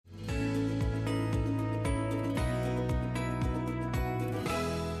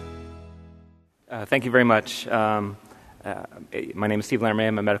Thank you very much. My name is Steve Lemery.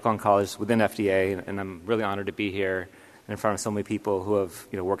 I'm a medical oncologist within FDA, and I'm really honored to be here in front of so many people who have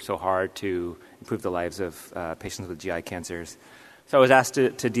worked so hard to improve the lives of patients with GI cancers. So I was asked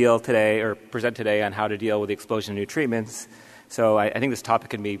to deal today, or present today, on how to deal with the explosion of new treatments. So I think this topic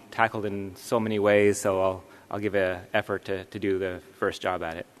can be tackled in so many ways, so I'll give an effort to do the first job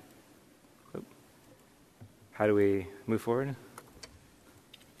at it. How do we move forward?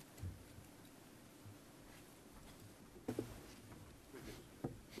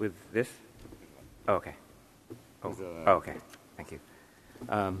 With this? Oh, okay. Okay. Thank you.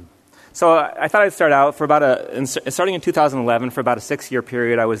 So I thought I'd start out starting in 2011 for about a 6-year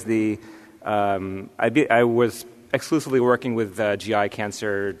period. I was I was exclusively working with GI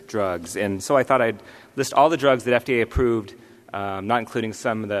cancer drugs, and so I thought I'd list all the drugs that FDA approved, not including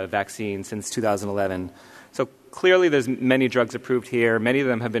some of the vaccines, since 2011. So clearly, there's many drugs approved here. Many of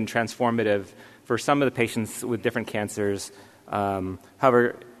them have been transformative for some of the patients with different cancers.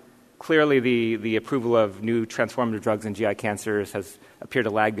 However, clearly, the approval of new transformative drugs in GI cancers has appeared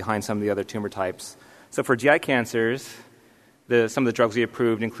to lag behind some of the other tumor types. So for GI cancers, some of the drugs we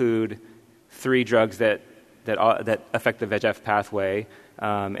approved include 3 drugs that affect the VEGF pathway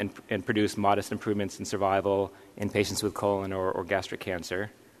and produce modest improvements in survival in patients with colon or gastric cancer.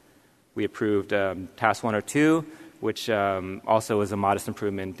 We approved TAS-102, which also is a modest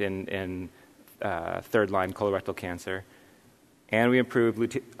improvement in third-line colorectal cancer. And we approved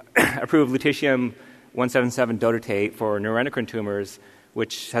lutetium-177 dotatate for neuroendocrine tumors,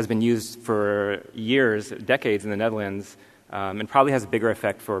 which has been used for years, decades in the Netherlands, and probably has a bigger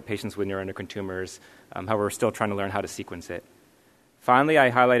effect for patients with neuroendocrine tumors. However, we're still trying to learn how to sequence it. Finally,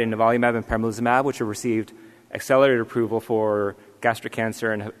 I highlighted nivolumab and pembrolizumab, which have received accelerated approval for gastric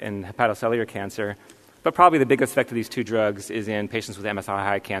cancer and hepatocellular cancer. But probably the biggest effect of these 2 drugs is in patients with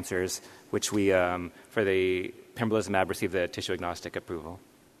MSI-high cancers, which we, for the pembrolizumab, received the tissue-agnostic approval.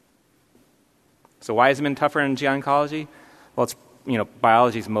 So why has it been tougher in GI oncology? Well,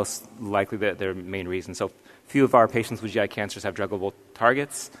 biology is most likely their main reason. So few of our patients with GI cancers have druggable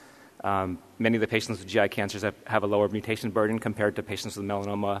targets. Many of the patients with GI cancers have a lower mutation burden compared to patients with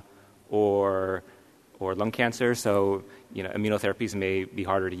melanoma or lung cancer. So immunotherapies may be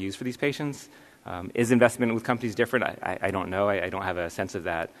harder to use for these patients. Is investment with companies different? I don't know. I don't have a sense of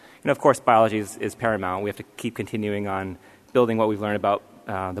that. Of course, biology is paramount. We have to keep continuing on building what we've learned about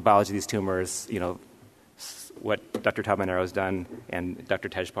the biology of these tumors, what Dr. Tabanero has done and Dr.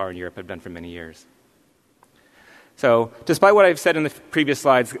 Tejpar in Europe have done for many years. So despite what I've said in the previous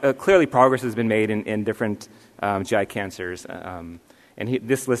slides, clearly progress has been made in different GI cancers.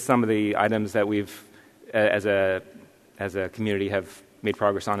 This lists some of the items that we've, as a community, have made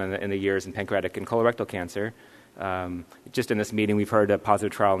progress on in the years in pancreatic and colorectal cancer. Just in this meeting, we've heard a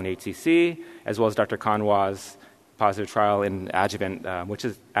positive trial in HCC, as well as Dr. Kanwa's positive trial in adjuvant, which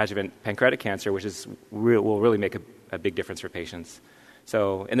is adjuvant pancreatic cancer, which will really make a big difference for patients.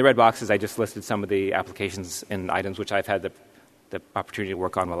 So in the red boxes, I just listed some of the applications and items which I've had the opportunity to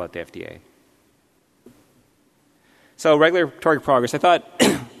work on while at the FDA. So regulatory progress. I thought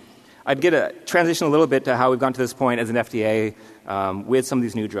I'd transition a little bit to how we've gone to this point as an FDA with some of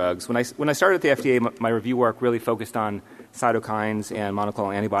these new drugs. When I started at the FDA, my review work really focused on cytokines and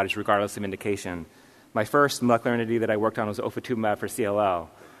monoclonal antibodies regardless of indication. My first molecular entity that I worked on was ofatumumab for CLL.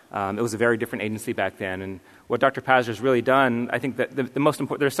 It was a very different agency back then. And what Dr. Pazder's really done, I think that the most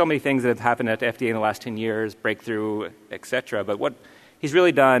important, there's so many things that have happened at the FDA in the last 10 years, breakthrough, et cetera. But what he's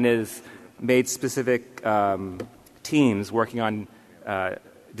really done is made specific teams working on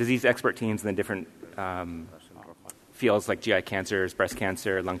disease expert teams in the different fields like GI cancers, breast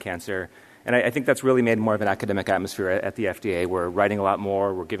cancer, lung cancer. And I think that's really made more of an academic atmosphere at the FDA. We're writing a lot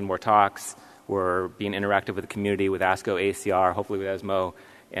more. We're giving more talks. We're being interactive with the community, with ASCO, ACR, hopefully with ESMO.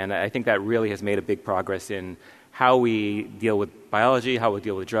 And I think that really has made a big progress in how we deal with biology, how we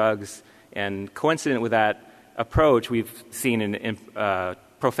deal with drugs. And coincident with that approach, we've seen a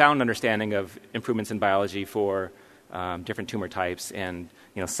profound understanding of improvements in biology for different tumor types and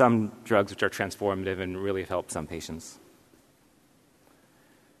some drugs which are transformative and really have helped some patients.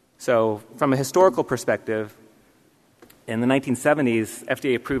 So from a historical perspective, in the 1970s,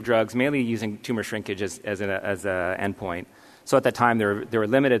 FDA approved drugs mainly using tumor shrinkage as an endpoint. So at that time, there were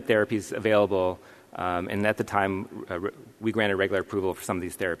limited therapies available, and at the time, we granted regular approval for some of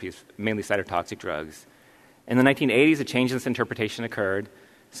these therapies, mainly cytotoxic drugs. In the 1980s, a change in this interpretation occurred.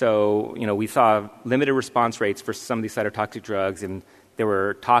 So, we saw limited response rates for some of these cytotoxic drugs, and they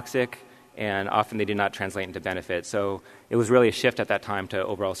were toxic, and often they did not translate into benefit. So it was really a shift at that time to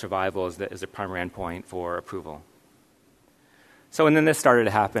overall survival as the primary endpoint for approval. So, and then this started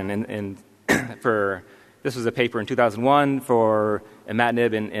to happen, and This was a paper in 2001 for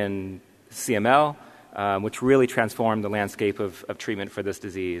imatinib in CML, which really transformed the landscape of treatment for this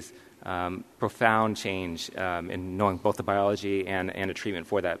disease. Profound change in knowing both the biology and a treatment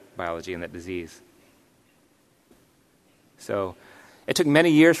for that biology and that disease. So it took many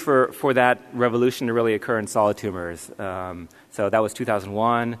years for that revolution to really occur in solid tumors. So that was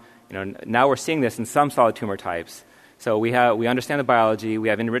 2001. Now we're seeing this in some solid tumor types. So we understand the biology, we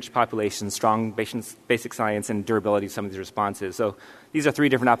have enriched populations, strong basic science, and durability of some of these responses. So these are 3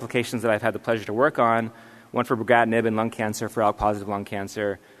 different applications that I've had the pleasure to work on. One for brigatinib in lung cancer, for ALK-positive lung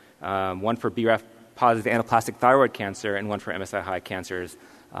cancer, one for BRAF-positive anaplastic thyroid cancer, and one for MSI-high cancers,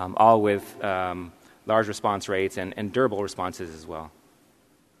 all with large response rates and durable responses as well.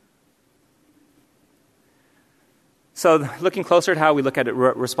 So looking closer at how we look at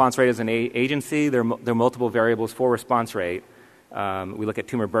response rate as an agency, there are multiple variables for response rate. We look at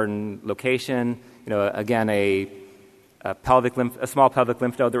tumor burden location. Again, a small pelvic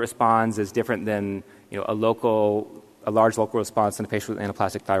lymph node that responds is different than a large local response in a patient with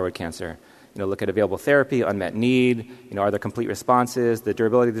anaplastic thyroid cancer. Look at available therapy, unmet need. Are there complete responses? The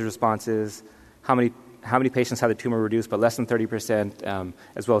durability of these responses. How many patients have the tumor reduced but less than 30%,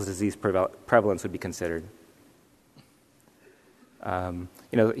 as well as disease prevalence would be considered.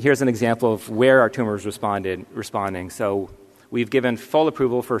 Here's an example of where our tumor is responding. So we've given full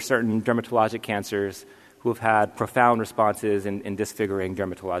approval for certain dermatologic cancers who have had profound responses in disfiguring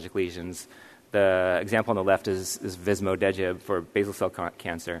dermatologic lesions. The example on the left is vismodegib for basal cell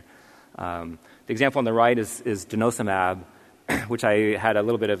cancer. The example on the right is denosumab, which I had a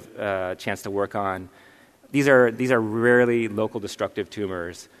little bit of chance to work on. These are rarely local destructive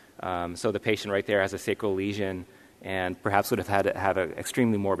tumors. So the patient right there has a sacral lesion and perhaps would have had to have an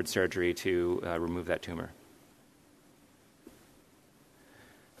extremely morbid surgery to remove that tumor.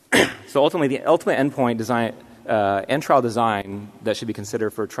 So ultimately, the ultimate endpoint design, end trial design that should be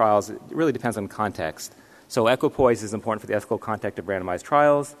considered for trials, it really depends on context. So equipoise is important for the ethical context of randomized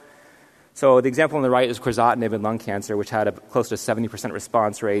trials. So the example on the right is crizotinib in lung cancer, which had a close to 70%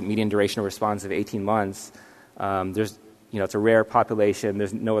 response rate, median duration of response of 18 months. It's a rare population.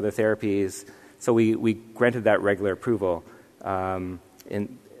 There's no other therapies. So we granted that regular approval. And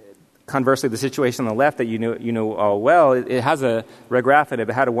conversely, the situation on the left that you know all well, it has a regorafenib.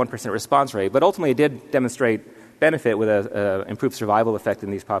 It had a 1% response rate, but ultimately it did demonstrate benefit with an improved survival effect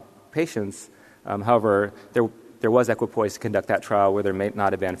in these patients. However, there was equipoise to conduct that trial where there may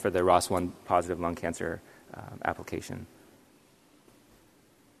not have been for the ROS1 positive lung cancer application.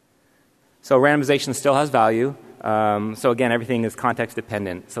 So randomization still has value. So again, everything is context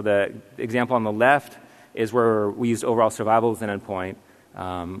dependent. So the example on the left is where we used overall survival as an endpoint.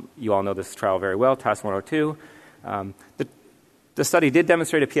 You all know this trial very well, TAS 102. The study did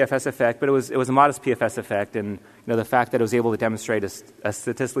demonstrate a PFS effect, but it was a modest PFS effect, and the fact that it was able to demonstrate a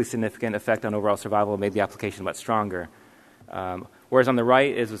statistically significant effect on overall survival made the application much stronger. Whereas on the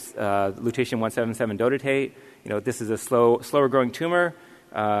right is lutetium 177 dotatate. This is a slower growing tumor.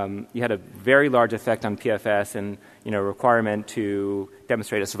 You had a very large effect on PFS, and requirement to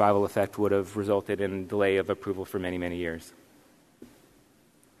demonstrate a survival effect would have resulted in delay of approval for many, many years.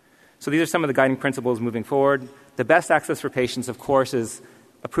 So these are some of the guiding principles moving forward. The best access for patients, of course, is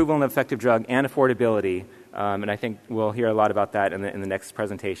approval of an effective drug and affordability, and I think we'll hear a lot about that in the next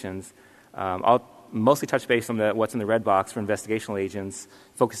presentations. I'll mostly touch base on what's in the red box for investigational agents,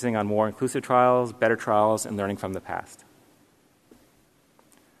 focusing on more inclusive trials, better trials, and learning from the past.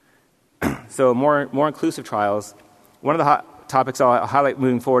 So more inclusive trials. One of the hot topics I'll highlight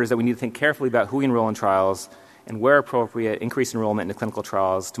moving forward is that we need to think carefully about who we enroll in trials and where appropriate, increase enrollment into clinical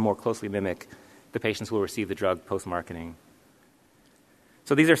trials to more closely mimic the patients who will receive the drug post-marketing.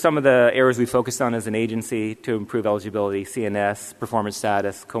 So these are some of the areas we focused on as an agency to improve eligibility: CNS, performance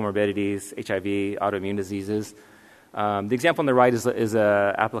status, comorbidities, HIV, autoimmune diseases. The example on the right is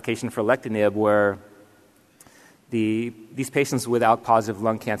an application for alectinib where these patients with ALK-positive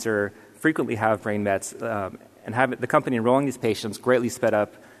lung cancer frequently have brain mets, and the company enrolling these patients greatly sped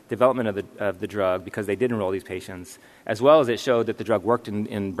up development of the drug because they did enroll these patients, as well as it showed that the drug worked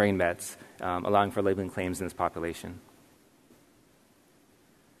in brain mets, allowing for labeling claims in this population.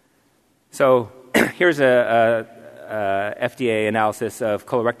 So here's a FDA analysis of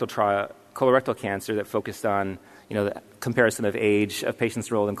colorectal cancer that focused on the comparison of age of patients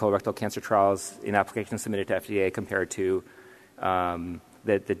enrolled in colorectal cancer trials in applications submitted to FDA compared to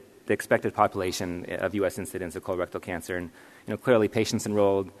the expected population of U.S. incidence of colorectal cancer. And clearly patients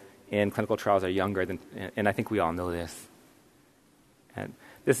enrolled in clinical trials are younger than, and I think we all know this. And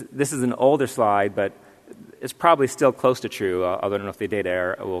this is an older slide, but is probably still close to true, although I don't know if the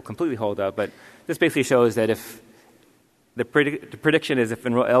data will completely hold up. But this basically shows that if the prediction is if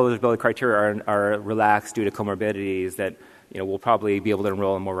eligibility criteria are relaxed due to comorbidities, that we'll probably be able to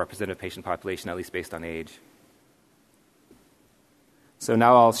enroll a more representative patient population, at least based on age. So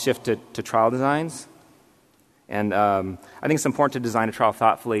now I'll shift to trial designs. And I think it's important to design a trial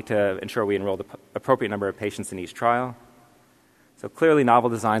thoughtfully to ensure we enroll the appropriate number of patients in each trial. So clearly,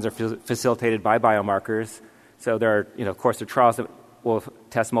 novel designs are facilitated by biomarkers. So there are, of course, there are trials that will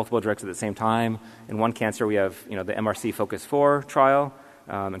test multiple drugs at the same time. In one cancer, we have, the MRC Focus 4 trial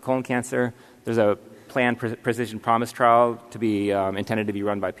in colon cancer. There's a planned Precision Promise trial to be intended to be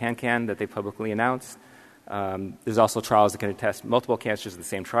run by PanCan that they publicly announced. There's also trials that can test multiple cancers in the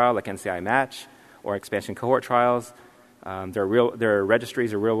same trial, like NCI Match or expansion cohort trials. There are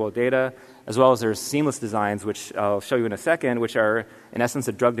registries of real-world data, as well as there's seamless designs, which I'll show you in a second, which are, in essence,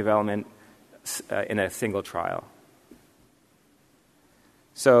 a drug development in a single trial.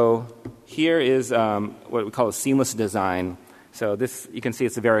 So here is what we call a seamless design. So this, you can see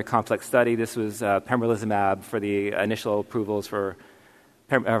it's a very complex study. This was pembrolizumab for the initial approvals for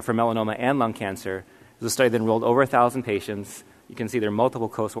melanoma and lung cancer. It was a study that enrolled over 1,000 patients. You can see there are multiple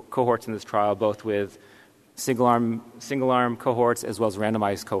cohorts in this trial, both with single-arm cohorts as well as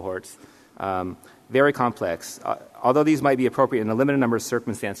randomized cohorts. Very complex. Although these might be appropriate in a limited number of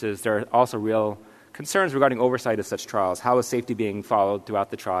circumstances, there are also real concerns regarding oversight of such trials. How is safety being followed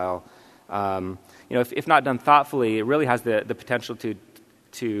throughout the trial? If not done thoughtfully, it really has the potential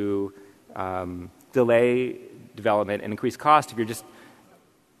to delay development and increase cost if you're just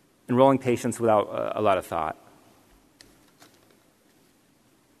enrolling patients without a lot of thought.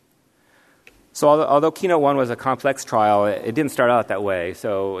 So although Keynote-1 was a complex trial, it didn't start out that way.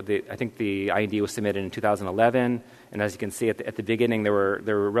 So I think the IND was submitted in 2011, and as you can see at the beginning, there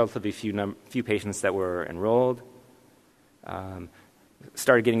were relatively few patients that were enrolled.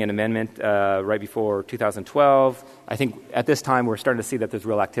 Started getting an amendment right before 2012. I think at this time we're starting to see that there's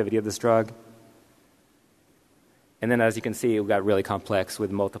real activity of this drug. And then as you can see, it got really complex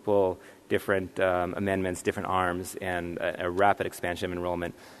with multiple different amendments, different arms, and a rapid expansion of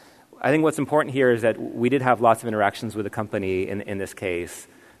enrollment. I think what's important here is that we did have lots of interactions with the company in this case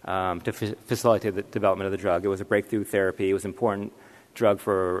to facilitate the development of the drug. It was a breakthrough therapy. It was an important drug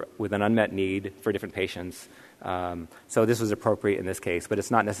with an unmet need for different patients. So this was appropriate in this case, but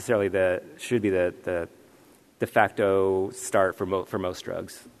it's not necessarily should be the de facto start for most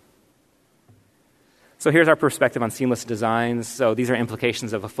drugs. So here's our perspective on seamless designs. So these are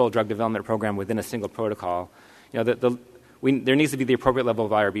implications of a full drug development program within a single protocol. There needs to be the appropriate level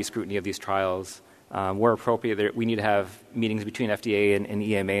of IRB scrutiny of these trials. Where appropriate, we need to have meetings between FDA and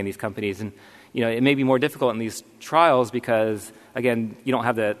EMA and these companies. And it may be more difficult in these trials because, again, you don't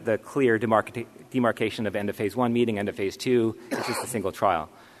have the clear demarcation of end of phase 1 meeting, end of phase 2. It's just a single trial.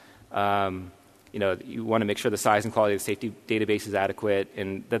 You want to make sure the size and quality of the safety database is adequate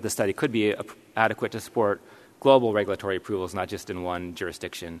and that the study could be adequate to support global regulatory approvals, not just in one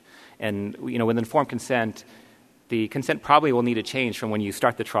jurisdiction. And, with informed consent, the consent probably will need to change from when you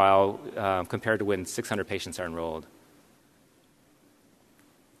start the trial compared to when 600 patients are enrolled.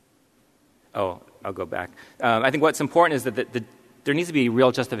 Oh, I'll go back. I think what's important is that there needs to be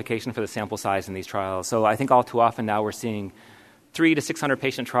real justification for the sample size in these trials. So I think all too often now we're seeing 300 to 600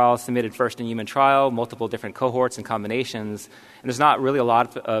 patient trials submitted first in human trial, multiple different cohorts and combinations, and there's not really a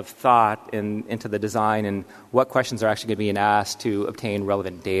lot of thought into the design and what questions are actually going to be asked to obtain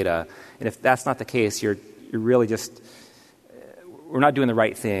relevant data. And if that's not the case, you're really we're not doing the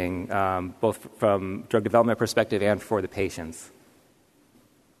right thing, both from drug development perspective and for the patients.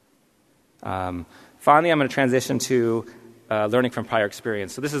 Finally, I'm going to transition to learning from prior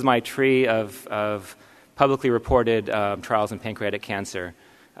experience. So this is my tree of publicly reported trials in pancreatic cancer.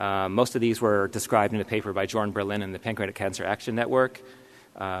 Most of these were described in a paper by Jordan Berlin and the Pancreatic Cancer Action Network.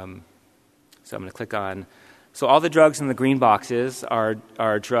 So I'm going to click on. So all the drugs in the green boxes are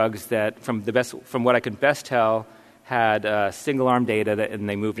drugs that, from what I could best tell, had single-arm data and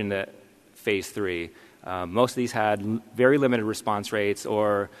they moved into phase 3. Most of these had very limited response rates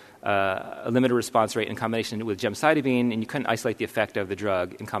or a limited response rate in combination with gemcitabine, and you couldn't isolate the effect of the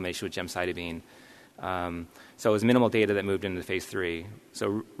drug in combination with gemcitabine. So it was minimal data that moved into phase 3.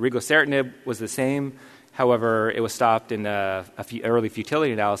 So rigosertinib was the same. However, it was stopped in early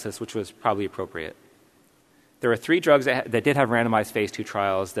futility analysis, which was probably appropriate. There were 3 drugs that did have randomized phase 2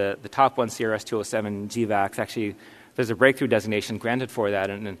 trials. The top one, CRS-207 GVAX, actually there's a breakthrough designation granted for that,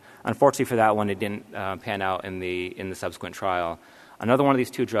 and unfortunately for that one, it didn't pan out in the subsequent trial. Another one of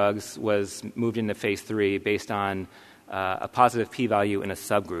these 2 drugs was moved into phase 3 based on a positive p-value in a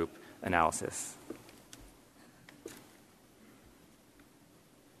subgroup analysis.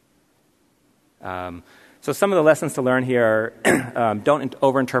 So some of the lessons to learn here are don't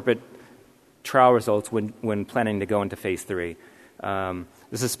overinterpret trial results when planning to go into phase 3.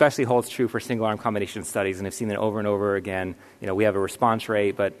 This especially holds true for single-arm combination studies, and I've seen it over and over again. We have a response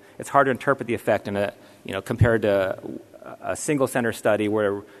rate, but it's hard to interpret the effect compared to a single-center study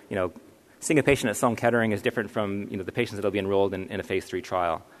where, seeing a patient at Sloan Kettering is different from, the patients that will be enrolled in a phase 3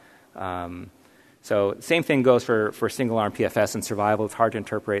 trial. So same thing goes for single-arm PFS and survival. It's hard to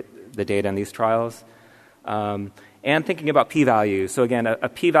interpret the data in these trials. And thinking about p-values. So again, a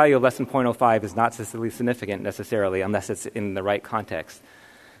p-value of less than 0.05 is not statistically significant necessarily unless it's in the right context.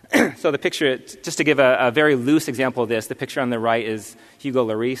 So the picture, just to give a very loose example of this, the picture on the right is Hugo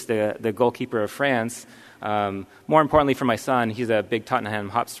Lloris, the goalkeeper of France. More importantly for my son, he's a big Tottenham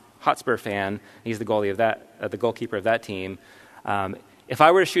Hotspur fan. He's the goalie of the goalkeeper of that team. If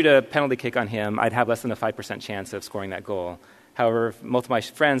I were to shoot a penalty kick on him, I'd have less than a 5% chance of scoring that goal. However, if most of my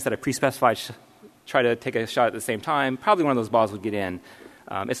friends that I pre-specified try to take a shot at the same time, probably one of those balls would get in.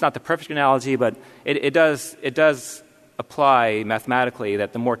 It's not the perfect analogy, but it does apply mathematically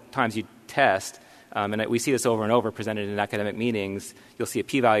that the more times you test, and we see this over and over presented in academic meetings, you'll see a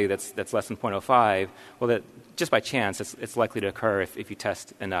p-value that's less than 0.05. Well, that just by chance, it's likely to occur if you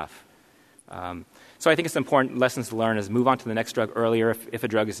test enough. So I think it's important lessons to learn is move on to the next drug earlier if a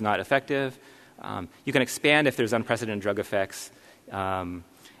drug is not effective. You can expand if there's unprecedented drug effects. And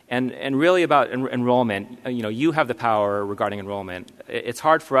really about enrollment, you have the power regarding enrollment. It's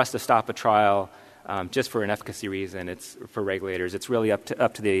hard for us to stop a trial just for an efficacy reason. It's for regulators. It's really up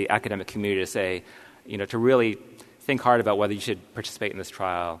to the academic community to say, to really think hard about whether you should participate in this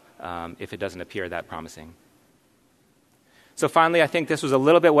trial if it doesn't appear that promising. So finally, I think this was a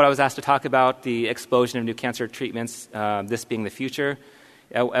little bit what I was asked to talk about, the explosion of new cancer treatments, this being the future.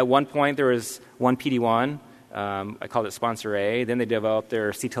 At one point, there was one PD-1. I called it Sponsor A. Then they developed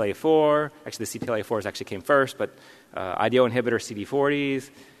their CTLA-4. Actually, the CTLA-4s actually came first, but IDO inhibitor CD40s.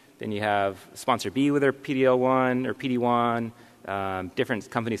 Then you have Sponsor B with their PD-L1 or PD-1.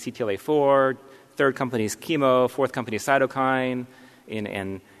 Different companies, CTLA-4. Third company is chemo. Fourth company is cytokine.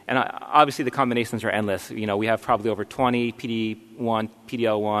 And obviously the combinations are endless. We have probably over 20 PD-1,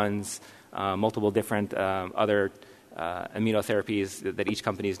 PD-L1s, multiple different other immunotherapies that each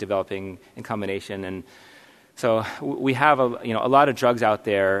company is developing in combination. And so we have a lot of drugs out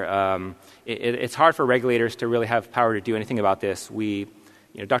there. It's hard for regulators to really have power to do anything about this.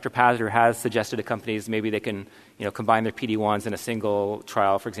 Dr. Pazder has suggested to companies maybe they can combine their PD-1s in a single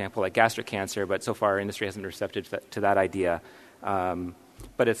trial, for example, like gastric cancer, but so far our industry hasn't been receptive to that idea.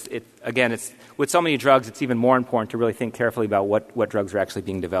 But it's with so many drugs, it's even more important to really think carefully about what drugs are actually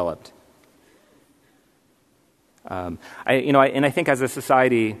being developed. I think as a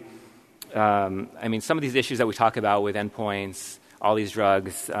society, some of these issues that we talk about with endpoints, all these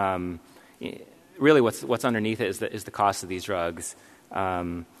drugs, really what's underneath it is the cost of these drugs.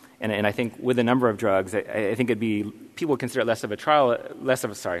 And I think with the number of drugs, I think people would consider it less of a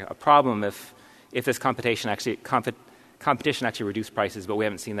problem if this competition actually reduced prices, but we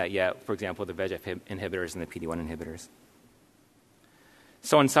haven't seen that yet, for example, the VEGF inhibitors and the PD-1 inhibitors.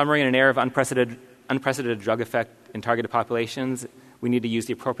 So in summary, in an era of unprecedented drug effect in targeted populations, we need to use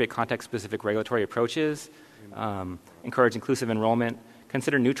the appropriate context-specific regulatory approaches, encourage inclusive enrollment,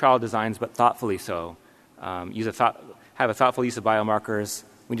 consider new trial designs, but thoughtfully so. Have a thoughtful use of biomarkers.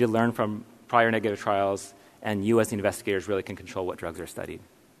 We need to learn from prior negative trials, and you as the investigators really can control what drugs are studied.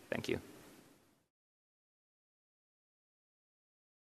 Thank you.